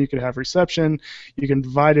ceremony, then you could have reception. You can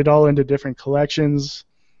divide it all into different collections.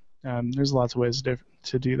 There's lots of ways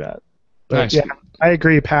to do that. But Nice. yeah, I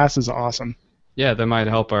agree. Pass is awesome. Yeah, that might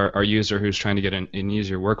help our user who's trying to get an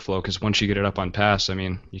easier workflow, because once you get it up on Pass, I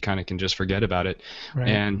mean, you kind of can just forget about it. Right.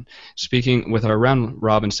 And speaking with our round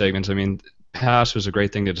robin segments, I mean, Pass was a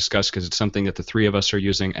great thing to discuss because it's something that the three of us are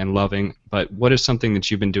using and loving. But what is something that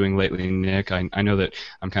you've been doing lately, Nick? I know that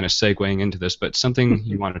I'm kind of segueing into this, but something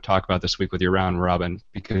you want to talk about this week with your round robin,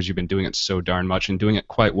 because you've been doing it so darn much and doing it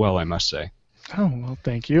quite well, I must say. Oh, well,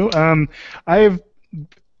 thank you.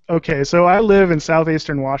 Okay, so I live in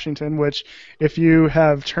southeastern Washington, which if you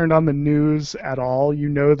have turned on the news at all, you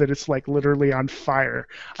know that it's like literally on fire.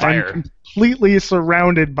 Fire. I'm completely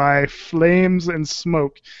surrounded by flames and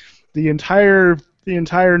smoke. The entire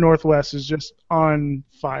Northwest is just on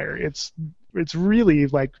fire. It's really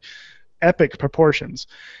like epic proportions.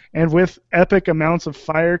 And with epic amounts of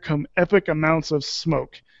fire come epic amounts of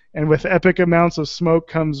smoke. And with epic amounts of smoke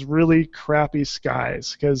comes really crappy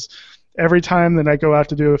skies, because every time that I go out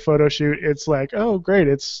to do a photo shoot, it's like, oh, great,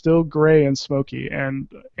 it's still gray and smoky, and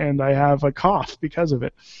I have a cough because of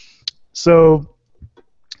it. So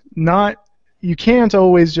you can't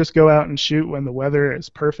always just go out and shoot when the weather is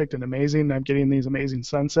perfect and amazing. I'm getting these amazing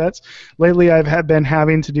sunsets. Lately, I've been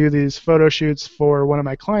having to do these photo shoots for one of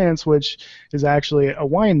my clients, which is actually a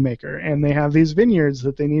winemaker, and they have these vineyards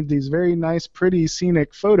that they need these very nice, pretty,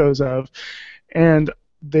 scenic photos of, and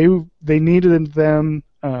they needed them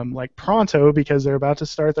like pronto, because they're about to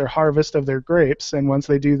start their harvest of their grapes, and once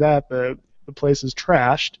they do that, the place is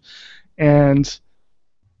trashed. And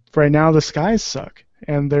right now the skies suck,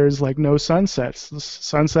 and there's like no sunsets. The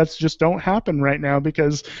sunsets just don't happen right now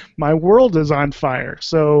because my world is on fire.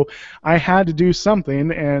 So I had to do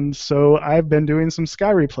something, and so I've been doing some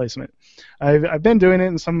sky replacement. I've been doing it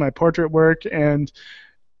in some of my portrait work, and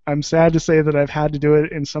I'm sad to say that I've had to do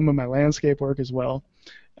it in some of my landscape work as well.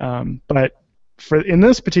 But in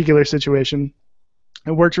this particular situation,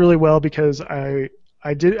 it worked really well because I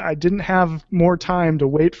didn't have more time to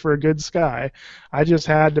wait for a good sky. I just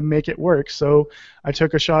had to make it work. So I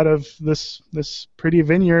took a shot of this pretty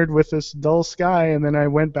vineyard with this dull sky, and then I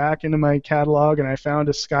went back into my catalog and I found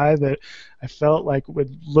a sky that I felt like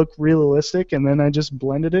would look realistic, and then I just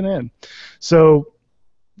blended it in. So,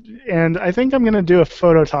 and I think I'm going to do a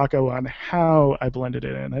photo taco on how I blended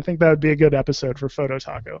it in. I think that would be a good episode for photo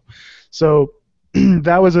taco. So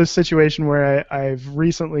that was a situation where I've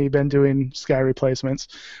recently been doing sky replacements.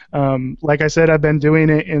 Like I said, I've been doing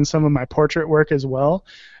it in some of my portrait work as well.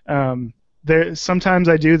 Sometimes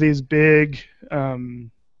I do these big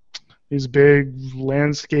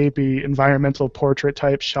landscapey, environmental portrait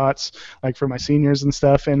type shots, like for my seniors and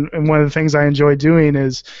stuff. And one of the things I enjoy doing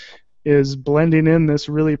is blending in this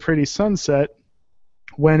really pretty sunset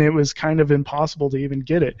when it was kind of impossible to even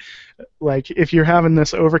get it. Like if you're having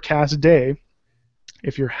this overcast day,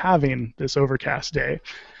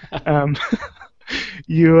 um,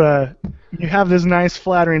 you have this nice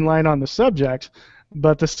flattering light on the subject,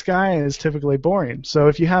 but the sky is typically boring. So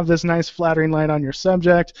if you have this nice flattering light on your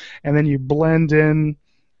subject, and then you blend in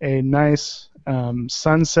a nice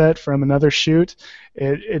sunset from another shoot,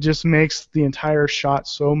 it just makes the entire shot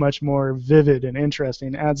so much more vivid and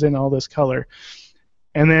interesting, adds in all this color.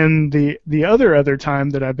 And then the other time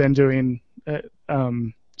that I've been doing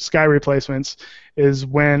sky replacements is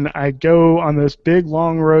when I go on this big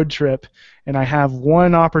long road trip and I have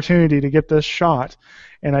one opportunity to get this shot,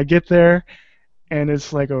 and I get there and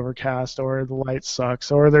it's like overcast, or the light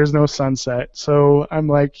sucks, or there's no sunset. So I'm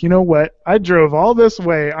like, you know what? I drove all this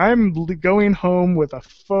way. I'm going home with a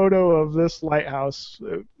photo of this lighthouse,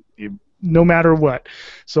 no matter what.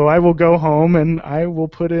 So I will go home and I will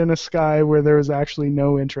put in a sky where there is actually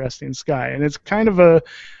no interesting sky. And it's kind of a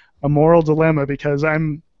moral dilemma, because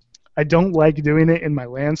I don't like doing it in my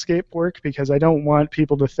landscape work, because I don't want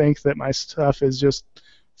people to think that my stuff is just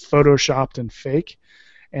photoshopped and fake.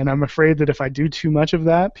 And I'm afraid that if I do too much of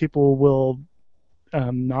that, people will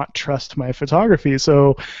not trust my photography.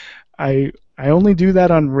 So I only do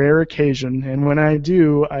that on rare occasion, and when I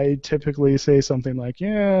do, I typically say something like,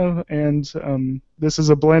 yeah, and this is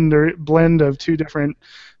a blend of two different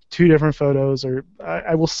photos, or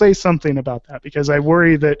I will say something about that, because I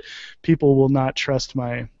worry that people will not trust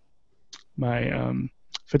my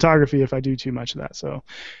photography if I do too much of that. So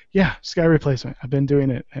yeah, sky replacement. I've been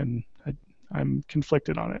doing it, and I'm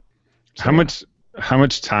conflicted on it. So, how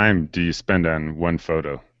much time do you spend on one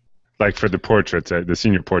photo? Like for the portraits, the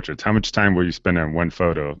senior portraits, how much time will you spend on one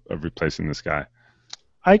photo of replacing the sky?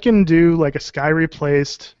 I can do like a sky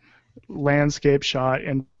replaced landscape shot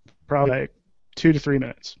in probably like 2 to 3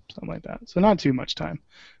 minutes, something like that. So not too much time.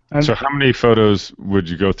 So how many photos would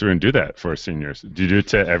you go through and do that for seniors? Do you do it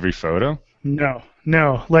to every photo? No.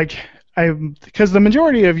 Like because the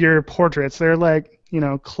majority of your portraits, they're like,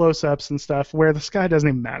 close-ups and stuff where the sky doesn't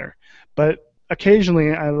even matter. But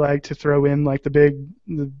occasionally I like to throw in like the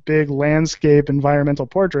big landscape environmental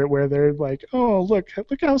portrait where they're like, oh, look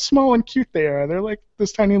how small and cute they are. They're like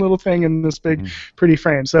this tiny little thing in this big pretty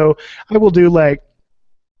frame. So I will do like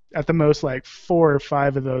at the most like 4 or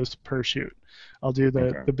 5 of those per shoot. I'll do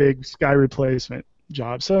the big sky replacement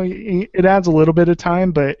job. So it adds a little bit of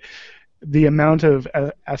time, but the amount of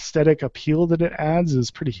aesthetic appeal that it adds is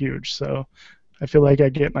pretty huge. So I feel like I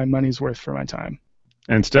get my money's worth for my time.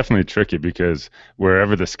 And it's definitely tricky, because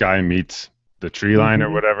wherever the sky meets the tree line or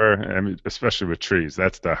whatever, I mean, especially with trees,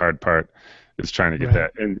 that's the hard part, is trying to get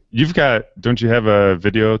that. And don't you have a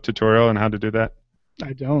video tutorial on how to do that?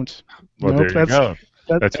 I don't. Well, there you go.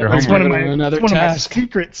 That's your homework. Another one task. Of my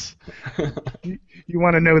secrets. You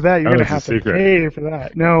want to know that? You're going to have to pay for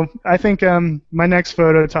that. No, I think my next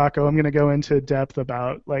photo taco, I'm going to go into depth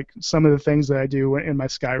about like some of the things that I do in my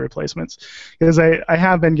sky replacements, because I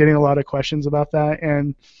have been getting a lot of questions about that,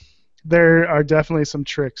 and there are definitely some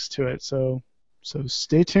tricks to it. So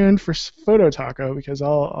stay tuned for photo taco, because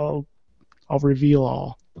I'll reveal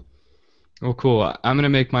all. Well, cool. I'm going to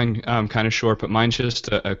make mine kind of short, but mine's just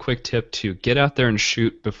a quick tip to get out there and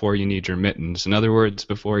shoot before you need your mittens. In other words,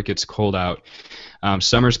 before it gets cold out.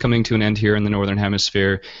 Summer's coming to an end here in the Northern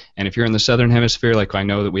Hemisphere, and if you're in the Southern Hemisphere, like I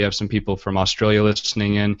know that we have some people from Australia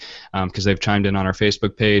listening in because they've chimed in on our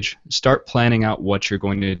Facebook page, start planning out what you're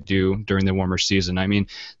going to do during the warmer season. I mean,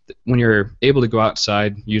 when you're able to go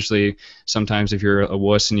outside, usually sometimes if you're a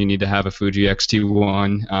wuss and you need to have a Fuji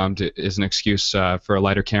X-T1 is an excuse for a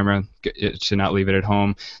lighter camera to not leave it at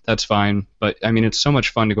home, that's fine. But, I mean, it's so much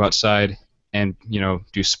fun to go outside and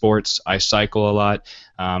do sports. I cycle a lot.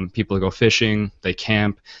 People go fishing, they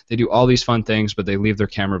camp, they do all these fun things, but they leave their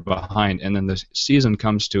camera behind. And then the season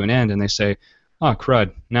comes to an end, and they say, oh,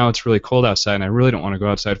 crud, now it's really cold outside, and I really don't want to go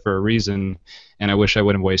outside for a reason, and I wish I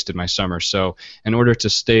wouldn't have wasted my summer. So in order to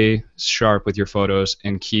stay sharp with your photos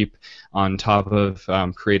and keep on top of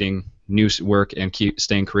creating new work and keep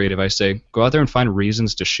staying creative, I say go out there and find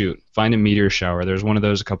reasons to shoot. Find a meteor shower. There's one of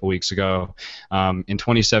those a couple weeks ago. In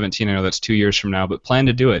 2017, I know that's 2 years from now, but plan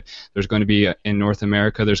to do it. There's going to be, in North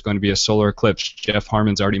America, there's going to be a solar eclipse. Jeff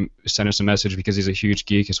Harmon's already sent us a message because he's a huge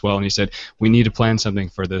geek as well, and he said, we need to plan something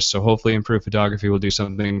for this. So hopefully Improved Photography will do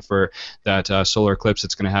something for that solar eclipse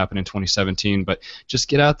that's going to happen in 2017. But just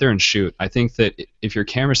get out there and shoot. I think that if your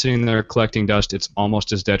camera's sitting there collecting dust, it's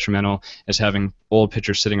almost as detrimental as having old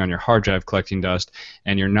pictures sitting on your hard drive collecting dust,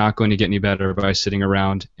 and you're not going to get any better by sitting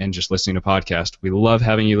around and just listening to podcasts. We love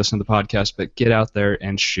having you listen to the podcast, but get out there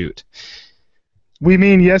and shoot. We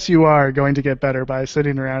mean yes, you are going to get better by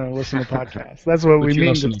sitting around and listening to podcasts. That's what we you mean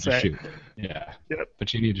also to need say. to shoot. Yeah. Yep.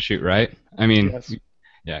 But you need to shoot, right? I mean, Yes.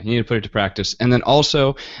 yeah, you need to put it to practice. And then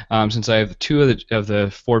also, since I have two of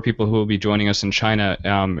the four people who will be joining us in China,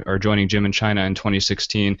 or joining Jim in China in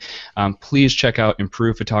 2016, please check out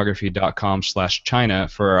improvephotography.com/China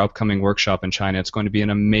for our upcoming workshop in China. It's going to be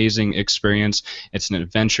an amazing experience. It's an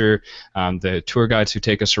adventure. The tour guides who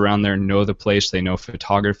take us around there know the place. They know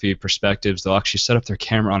photography, perspectives. They'll actually set up their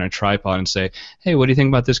camera on a tripod and say, hey, what do you think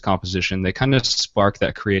about this composition? They kind of spark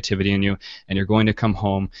that creativity in you, and you're going to come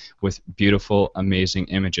home with beautiful, amazing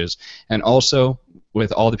images. And also,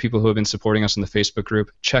 with all the people who have been supporting us in the Facebook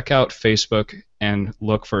group, check out Facebook and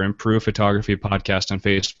look for Improve Photography Podcast on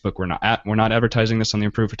Facebook. We're not advertising this on the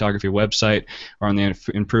Improve Photography website or on the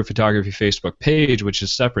Improve Photography Facebook page, which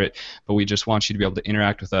is separate, but we just want you to be able to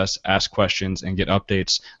interact with us, ask questions, and get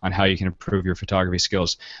updates on how you can improve your photography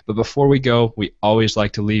skills. But before we go, we always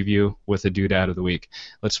like to leave you with a doodad of the week.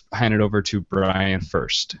 Let's hand it over to Brian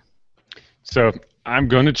first. So I'm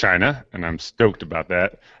going to China, and I'm stoked about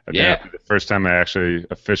that. I think Yeah. it'll be the first time I actually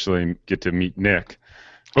officially get to meet Nick.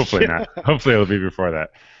 Hopefully not. Hopefully it'll be before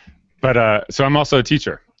that. But so I'm also a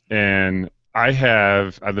teacher, and I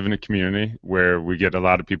live in a community where we get a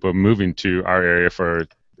lot of people moving to our area for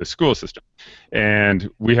the school system, and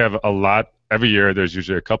we have a lot. Every year, there's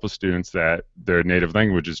usually a couple students that their native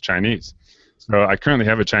language is Chinese. So I currently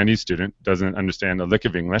have a Chinese student, doesn't understand a lick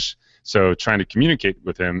of English, so trying to communicate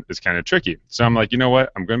with him is kind of tricky. So I'm like, you know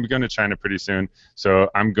what, I'm going to be going to China pretty soon, so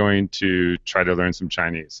I'm going to try to learn some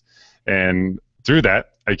Chinese. And through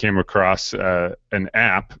that, I came across an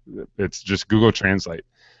app. It's just Google Translate,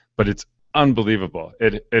 but it's unbelievable.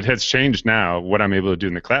 It has changed now what I'm able to do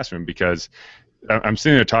in the classroom, because I'm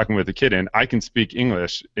sitting there talking with a kid, and I can speak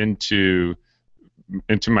English into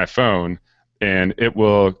my phone, and it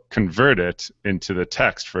will convert it into the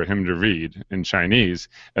text for him to read in Chinese,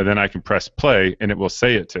 and then I can press play, and it will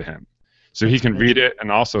say it to him. So he can read it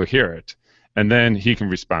and also hear it, and then he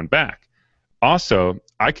can respond back. Also,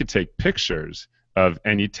 I could take pictures of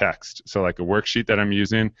any text, so like a worksheet that I'm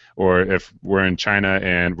using, or if we're in China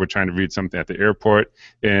and we're trying to read something at the airport,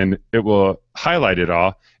 and it will highlight it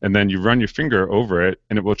all, and then you run your finger over it,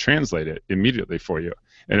 and it will translate it immediately for you.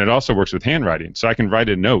 And it also works with handwriting, so I can write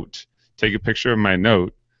a note, take a picture of my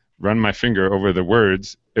note, run my finger over the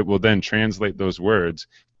words, it will then translate those words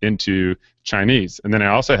into Chinese. And then I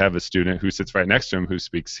also have a student who sits right next to him who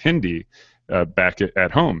speaks Hindi back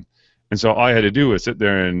at home. And so all I had to do was sit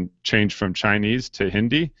there and change from Chinese to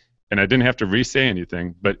Hindi, and I didn't have to re-say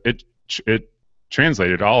anything, but it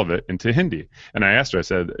translated all of it into Hindi. And I asked her, I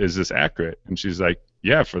said, is this accurate? And she's like,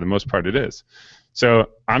 yeah, for the most part it is. So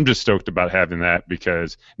I'm just stoked about having that,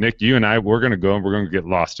 because Nick, you and I, we're going to go and we're going to get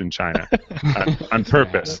lost in China on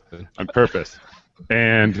purpose. On purpose.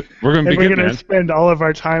 And we're going to be we're good, going man. to spend all of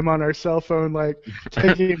our time on our cell phone, like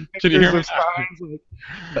taking pictures of signs.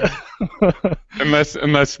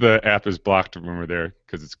 Unless the app is blocked when we're there,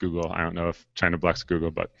 because it's Google. I don't know if China blocks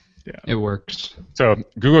Google, but yeah, it works. So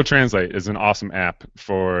Google Translate is an awesome app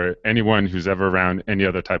for anyone who's ever around any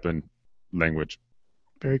other type of language.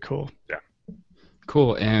 Very cool. Yeah.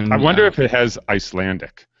 Cool. And I wonder if it has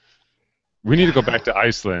Icelandic. We need to go back to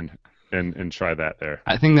Iceland and try that there.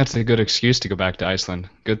 I think that's a good excuse to go back to Iceland.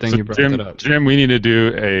 Good thing you brought that up. Jim, we need to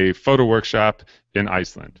do a photo workshop in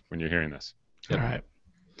Iceland when you're hearing this. Yep. All right.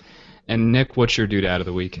 And Nick, what's your doodad of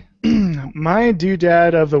the week? My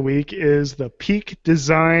doodad of the week is the Peak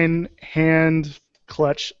Design hand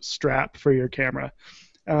clutch strap for your camera.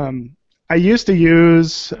 I used to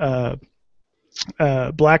use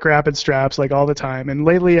Black Rapid straps like all the time, and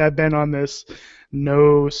lately I've been on this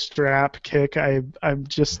no strap kick. I'm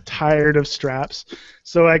just tired of straps,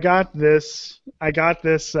 so I got this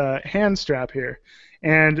hand strap here,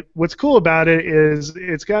 and what's cool about it is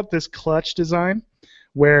it's got this clutch design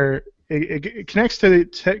where it connects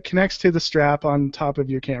to the strap on top of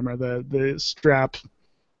your camera, the strap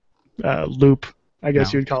loop, I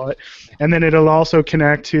guess you'd call it, and then it'll also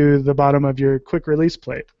connect to the bottom of your quick release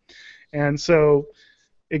plate. And so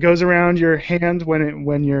it goes around your hand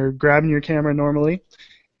when you're grabbing your camera normally,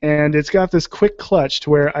 and it's got this quick clutch to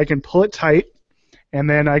where I can pull it tight, and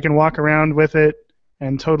then I can walk around with it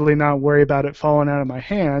and totally not worry about it falling out of my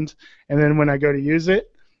hand. And then when I go to use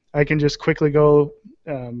it, I can just quickly go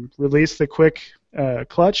release the quick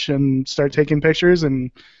clutch and start taking pictures,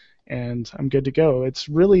 and I'm good to go. It's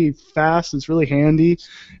really fast, it's really handy,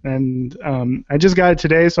 and I just got it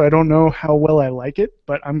today, so I don't know how well I like it,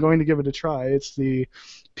 but I'm going to give it a try. It's the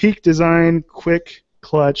Peak Design Quick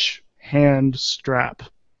Clutch Hand Strap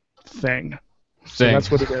thing. So Same. that's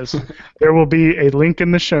what it is. There will be a link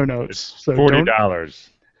in the show notes. So $40.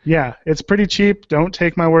 Yeah, it's pretty cheap. Don't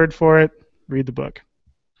take my word for it. Read the book.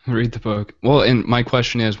 Read the book. Well, and my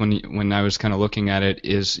question is, when I was kind of looking at it,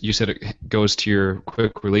 is you said it goes to your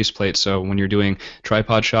quick release plate. So when you're doing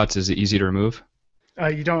tripod shots, is it easy to remove?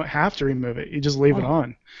 You don't have to remove it. You just leave it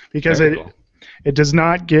on because Very cool. it does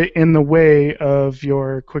not get in the way of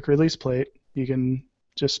your quick release plate. You can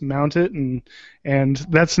just mount it, and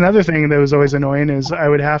that's another thing that was always annoying is I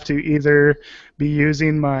would have to either be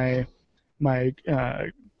using my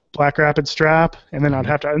Black Rapid strap, and then I'd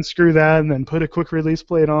have to unscrew that and then put a quick release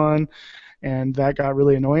plate on, and that got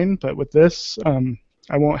really annoying. But with this,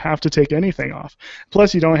 I won't have to take anything off.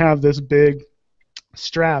 Plus, you don't have this big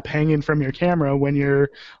strap hanging from your camera when you're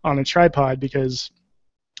on a tripod, because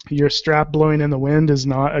your strap blowing in the wind is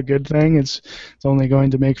not a good thing. It's only going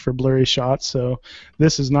to make for blurry shots. So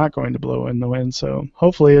this is not going to blow in the wind. So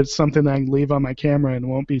hopefully it's something that I can leave on my camera and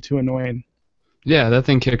won't be too annoying. Yeah, that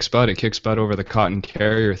thing kicks butt. It kicks butt over the cotton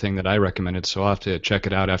carrier thing that I recommended, so I'll have to check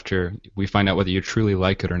it out after we find out whether you truly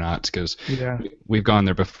like it or not, because we've gone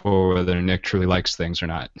there before whether Nick truly likes things or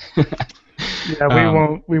not.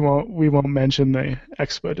 Yeah, we won't mention the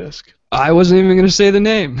Expo disc. I wasn't even going to say the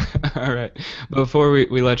name. All right. Before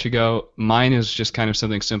we let you go, mine is just kind of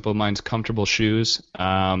something simple. Mine's comfortable shoes.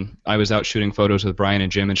 I was out shooting photos with Brian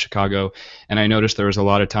and Jim in Chicago, and I noticed there was a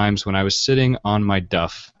lot of times when I was sitting on my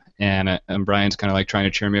duff, and Brian's kind of like trying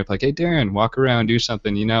to cheer me up, like, hey, Darren, walk around, do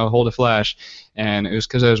something, hold a flash. And it was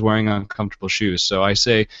because I was wearing uncomfortable shoes. So I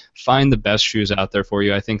say find the best shoes out there for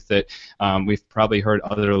you. I think that we've probably heard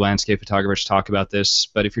other landscape photographers talk about this,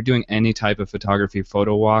 but if you're doing any type of photography,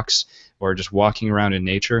 photo walks, or just walking around in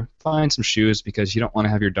nature, find some shoes, because you don't want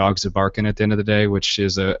to have your dogs barking at the end of the day, which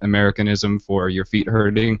is an Americanism for your feet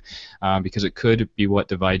hurting, because it could be what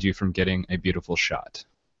divides you from getting a beautiful shot.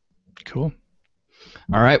 Cool.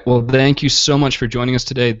 All right. Well, thank you so much for joining us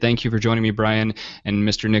today. Thank you for joining me, Brian, and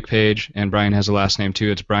Mr. Nick Page. And Brian has a last name,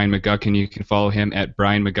 too. It's Brian McGuckin. You can follow him at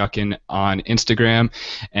Brian McGuckin on Instagram.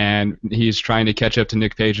 And he's trying to catch up to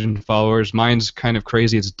Nick Page and followers. Mine's kind of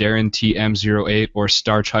crazy. It's Darren TM08 or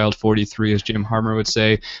Starchild43, as Jim Harmer would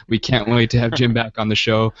say. We can't wait to have Jim back on the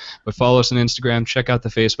show. But follow us on Instagram. Check out the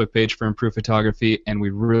Facebook page for Improved Photography. And we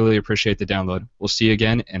really appreciate the download. We'll see you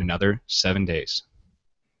again in another 7 days.